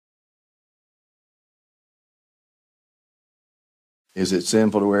Is it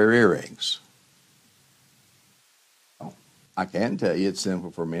sinful to wear earrings? Well, I can tell you it's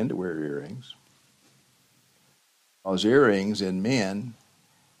sinful for men to wear earrings. Because earrings in men,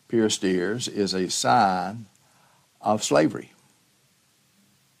 pierced ears, is a sign of slavery.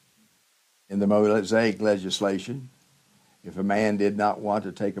 In the Mosaic legislation, if a man did not want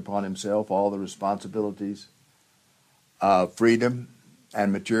to take upon himself all the responsibilities of freedom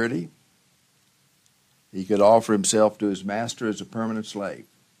and maturity, he could offer himself to his master as a permanent slave.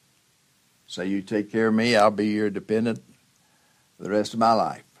 Say, you take care of me, I'll be your dependent for the rest of my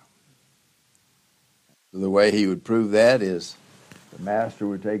life. So the way he would prove that is the master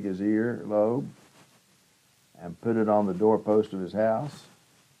would take his earlobe and put it on the doorpost of his house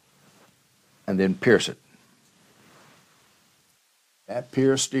and then pierce it. That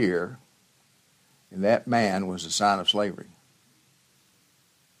pierced ear in that man was a sign of slavery.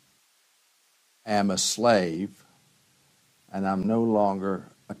 I am a slave, and I'm no longer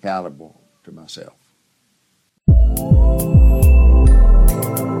accountable to myself.